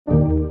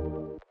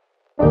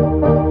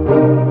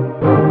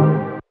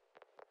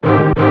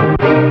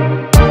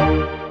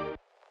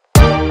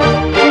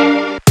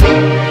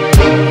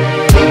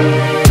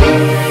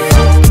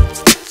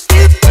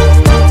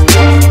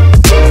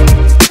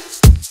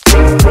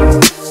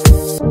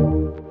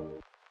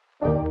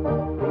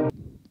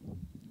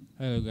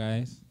Hello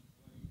guys,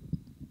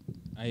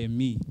 I am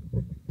me.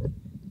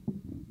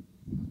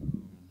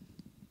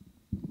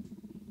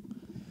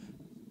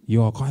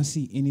 Yo, I can't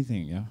see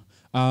anything, yeah?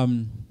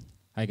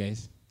 Hi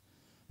guys.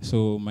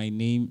 So my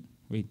name,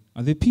 wait,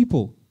 are there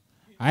people?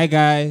 Hi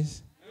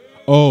guys.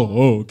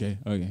 Oh, okay.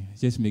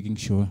 Just making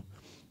sure.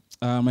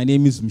 My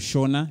name is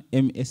Mshona,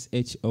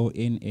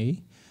 Mshona.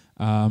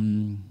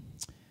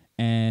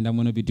 And I'm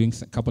gonna be doing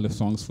a couple of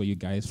songs for you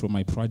guys from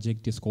my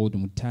project. It's called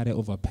Mutare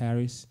over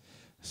Paris.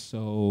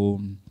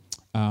 So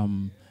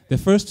the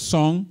first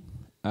song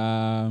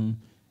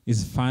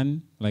is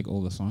fun, like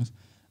all the songs.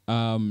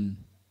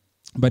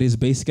 But it's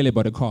basically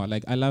about a car.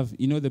 Like I love,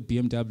 you know the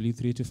BMW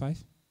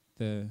 325?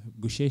 The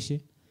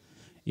Gusheshe?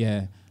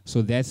 Yeah.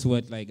 So that's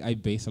what like I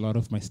base a lot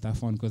of my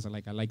stuff on because I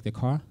like the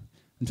car.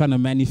 I'm trying to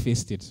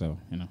manifest it, so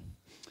you know.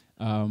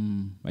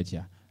 But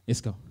yeah,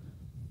 let's go.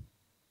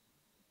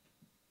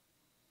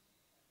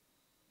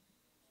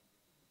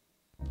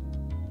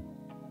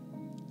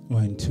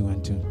 One, two,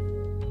 1, 2.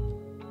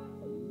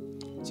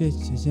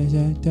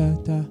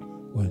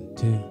 1,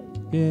 2,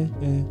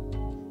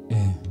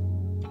 yeah.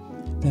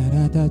 Da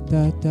da da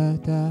da da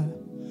da,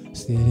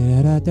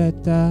 steady da da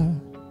da,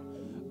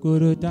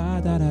 guru da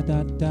da da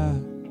da da.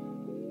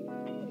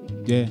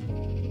 Yeah.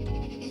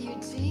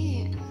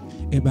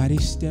 Everybody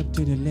step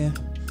to the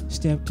left,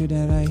 step to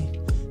the right.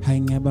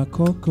 Hang about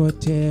coco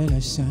tell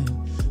a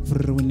sign.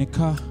 Vroom in the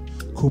car,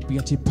 copy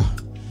a tipa.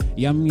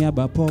 Yam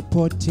yaba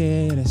popo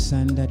tell a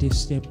sign that is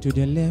step to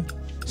the left,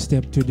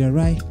 step to the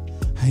right.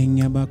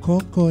 Hang about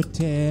coco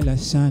tell a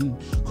sign.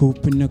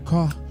 Coop in the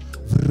car,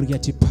 vroom ya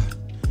tipa.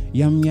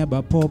 Yam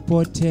yaba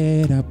popo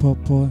tera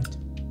popot.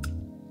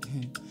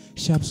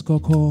 Shops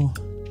coco.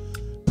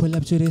 Pull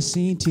up to the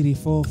scene to the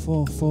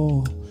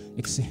 444.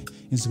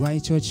 It's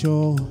white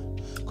chocho.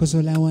 Cause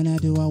all I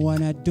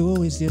wanna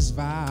do is this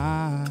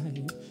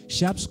vibe.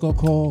 Shops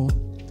coco.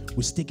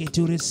 We stick it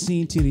to the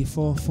scene to the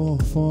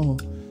 444.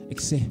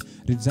 It's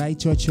white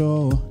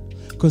chocho.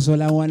 Cause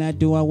all I wanna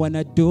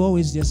do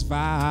is this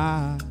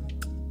vibe.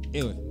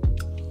 Anyway.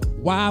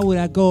 Why would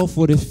I go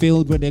for the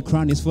field where the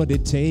crown is for the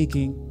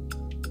taking?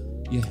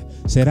 Yeah,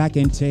 said I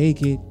can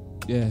take it,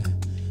 yeah.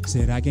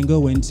 Said I can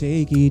go and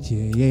take it,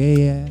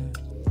 yeah.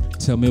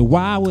 Tell me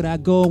why would I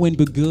go and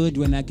be good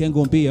when I can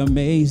go and be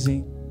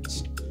amazing?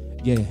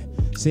 Yeah,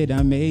 said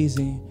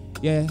amazing,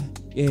 yeah.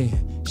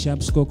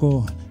 Sharp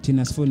coco,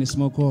 Tina's funny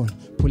smoke all.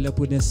 Pull up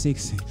with a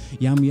 6,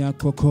 yam ya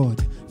coco.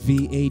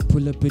 V8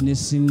 pull up in the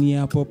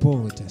senior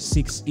popota.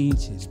 6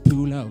 inches,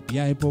 pull up,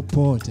 yeah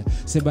popota.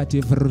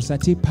 Sebati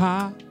vrusati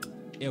pa,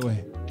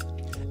 yeah.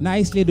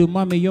 Nice little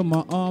mommy, you're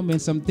my arm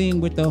and something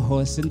with the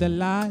horse in the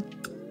lot.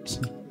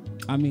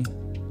 I mean,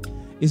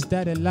 is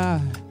that a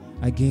lie?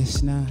 I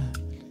guess not.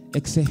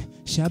 Except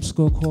Sharps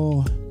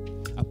Coco.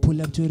 I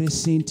pull up to the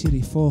scene to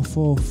the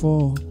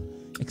 444.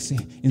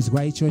 Except it's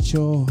white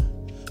chocho.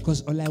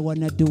 Cause all I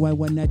wanna do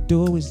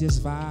is this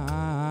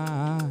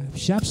vibe.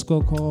 Sharps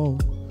Coco.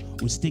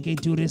 We stick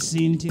it to the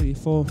scene to the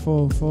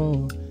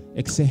 444.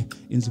 Except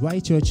it's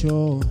white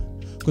chocho.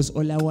 Cause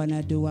all I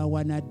wanna do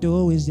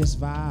is just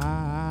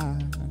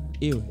vibe.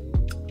 Ew.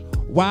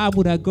 Why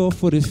would I go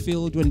for the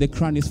field when the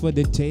crown is for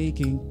the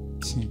taking?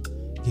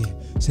 Yeah,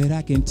 said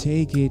I can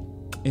take it.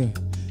 Yeah,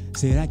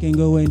 said I can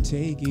go and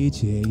take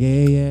it.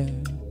 Yeah.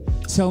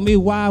 Tell me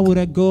why would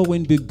I go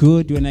and be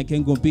good when I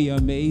can go be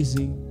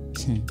amazing?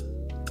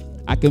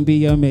 I can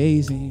be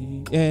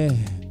amazing. Yeah.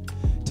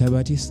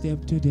 Tabati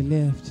step to the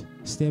left,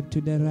 step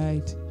to the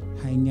right.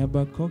 Hang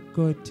about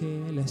coco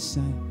tail a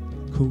sign.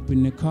 Coop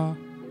in the car.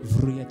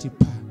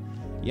 Vriatipa.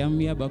 Yam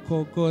yaba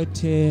coco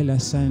tail a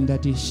sign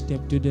that is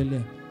step to the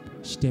left,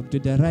 step to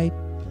the right.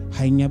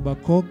 Hang yaba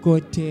coco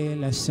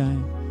tail a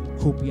sign.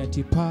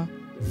 Kopiatipa,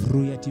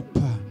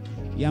 vriatipa.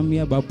 Yam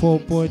yaba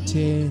popo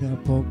tail a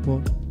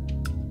popo.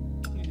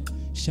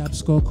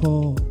 Sharps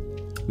coco.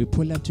 We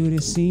pull up to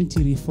the scene to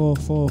the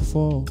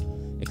 444.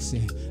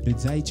 Except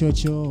Rizai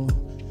Chocho.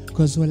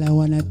 Cause all I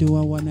wanna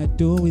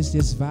do is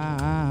this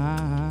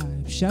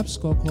vibe. Sharps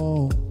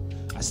coco.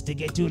 I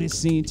stick it to the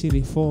scene to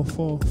the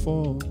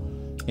 444.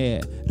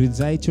 Yeah,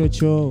 Rizai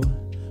Chocho.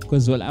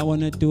 Cause all I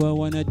wanna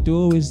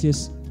do is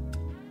just.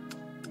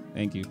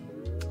 Thank you.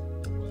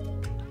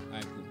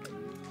 Alright,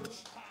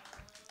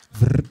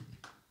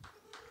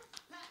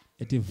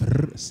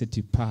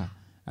 cool.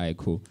 Alright,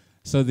 cool.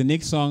 So the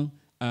next song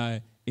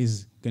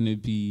is gonna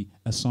be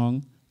a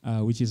song,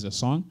 which is a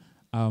song.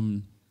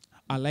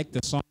 I like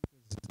the song.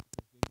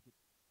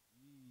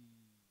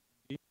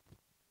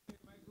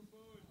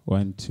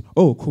 1, 2.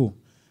 Oh, cool.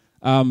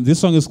 This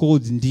song is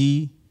called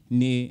Ndi,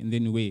 Ne, and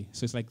then We.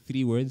 So it's like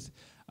 3 words.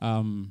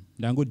 Don't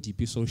go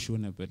deep, so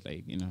Mshona, but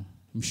like, you know,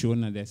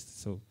 Mshona, that's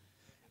so.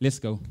 Let's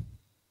go.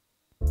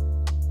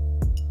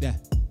 Yeah.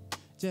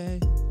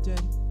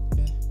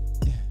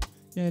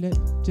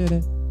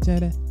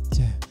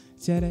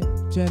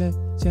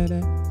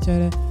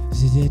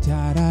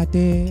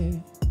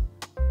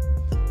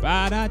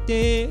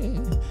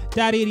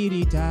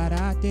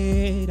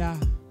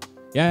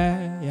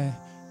 Yeah.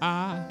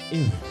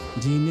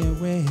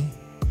 Way.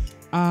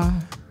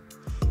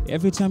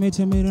 Every time you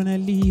tell me don't I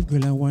leave,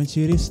 girl, I want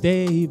you to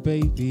stay,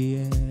 baby.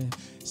 Yeah.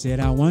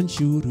 Said I want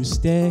you to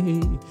stay.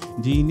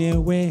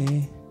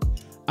 Way.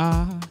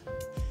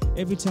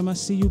 Every time I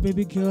see you,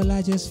 baby girl,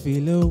 I just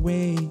feel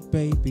away,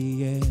 baby.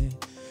 Yeah.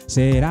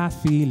 Said I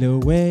feel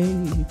away.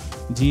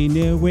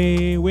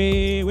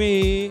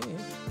 Way.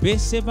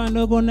 Bese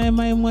vano bona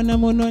mai mwana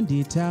mono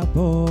ndita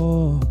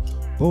bo.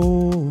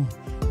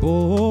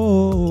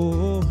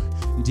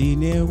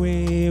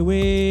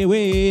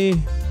 Way.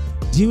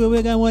 Diwe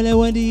wega wale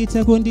wadi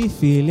itakundi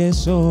feel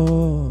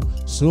so.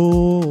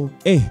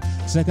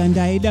 Saka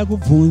ndaida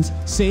kubvunza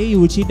sei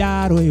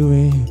uchidaro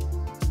iwe.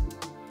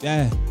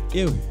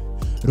 Iwe.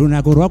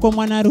 Runako rwako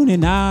mwana rune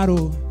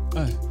naro.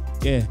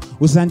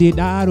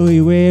 Usandidaro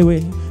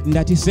iwewe.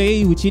 Ndati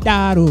sei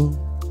uchidaro.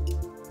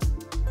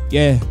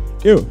 Iwe.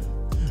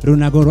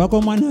 Runako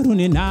rwako mwana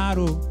rune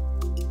naro.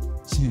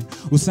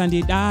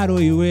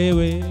 Usandidaro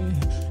iwewe.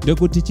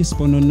 Ndokuti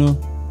chisponono.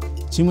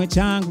 Chimwe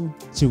changu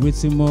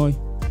chiwitsi moyo.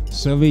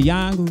 Sove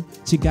yangu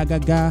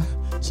chigagaga.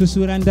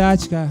 Susura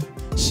ndachka.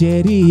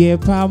 Sheri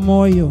yepa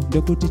moyo.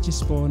 Ndokuti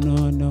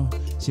chisponono.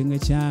 Chimwe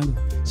changu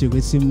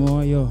chiwitsi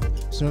moyo.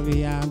 Sove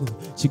yangu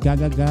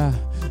chigagaga.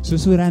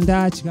 Susura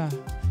ndachka.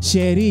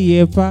 Sheri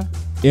yepa.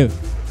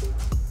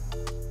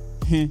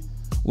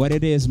 What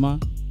it is, ma?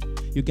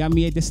 You got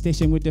me at the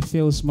station with the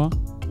feels, ma.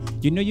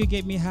 You know you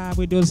get me high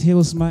with those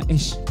hills, ma.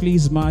 Ish,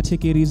 please, ma,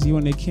 take it easy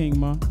on the king,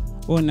 ma.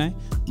 Oh, night,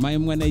 my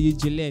mwana you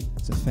Gillette.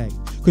 It's a fact.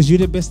 Cause you're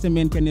the best a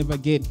man can ever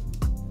get.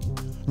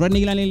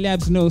 Running Lani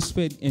Labs, no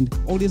spit. And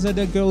all these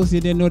other girls,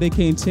 they know they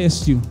can't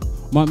test you.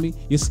 Mommy,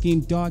 your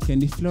skin dark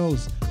and it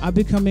flows. I'll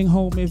be coming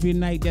home every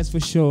night, that's for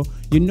sure.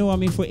 You know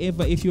I'm in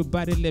forever. If you're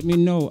about it, let me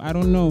know. I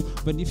don't know.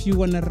 But if you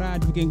wanna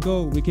ride, we can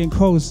go. We can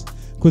coast.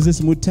 Cause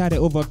it's Mutare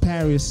over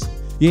Paris.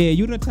 Yeah,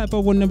 you the type I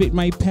wanna meet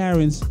my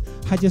parents.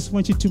 I just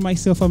want you to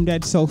myself, I'm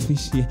that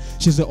selfish. Yeah,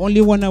 she's the only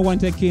one I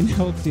want, I can't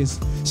help this.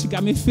 She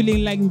got me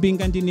feeling like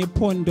Mbingandine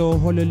Pondo,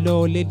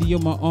 Hololo, lady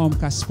on my arm,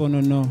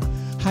 Caspono, no.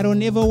 I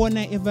don't ever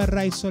wanna ever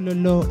ride solo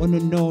low, oh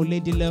no,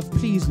 lady love,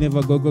 please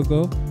never go.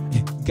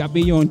 Got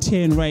me on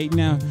 10 right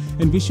now,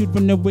 and we should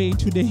run away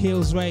to the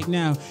hills right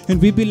now.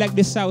 And we be like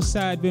the south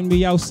side when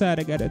we outside.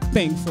 I got a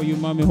thank for you,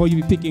 mommy, how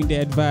you be picking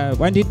that vibe.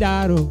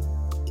 Wandidaro.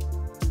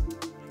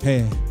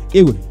 Hey,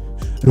 iwe.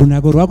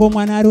 Runago rwako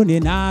mwana rune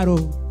naro.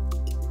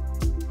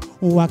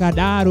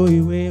 Wakadaro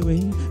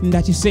iwewe.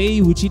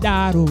 Ndachisei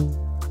uchidaro.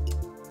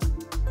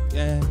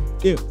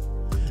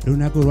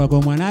 Runago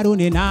rwako mwana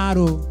rune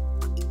naro.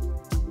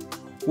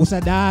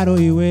 Usadaro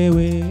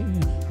iwewe.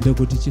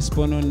 Ndokuti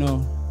chispono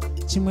no.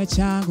 Chimwe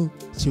changu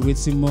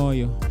chiwitsi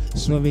moyo.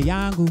 Sove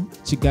yangu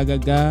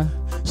chigagaga.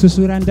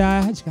 Susura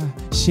ndachka.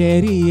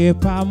 Sheri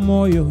yepa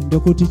moyo.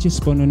 Ndokuti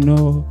chispono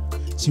no.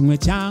 Chimwe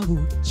changu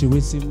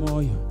chiwitsi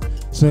moyo.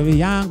 Sove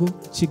yangu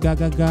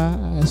chigagaga.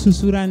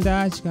 Susura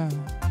ndachka.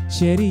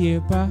 Sheri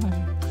yepa.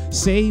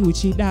 Sei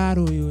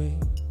uchidaro iwe.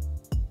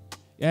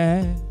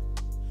 Yeah.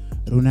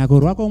 Runako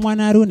rwako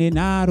mwana rune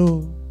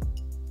naro.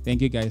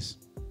 Thank you guys.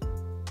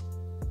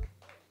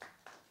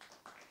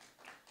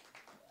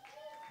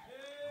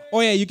 Oh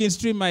yeah, you can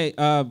stream my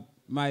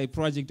my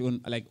project on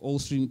like all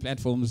streaming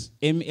platforms.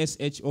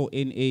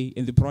 Mshona,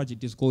 and the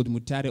project is called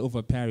Mutare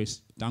over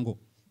Paris. Tango.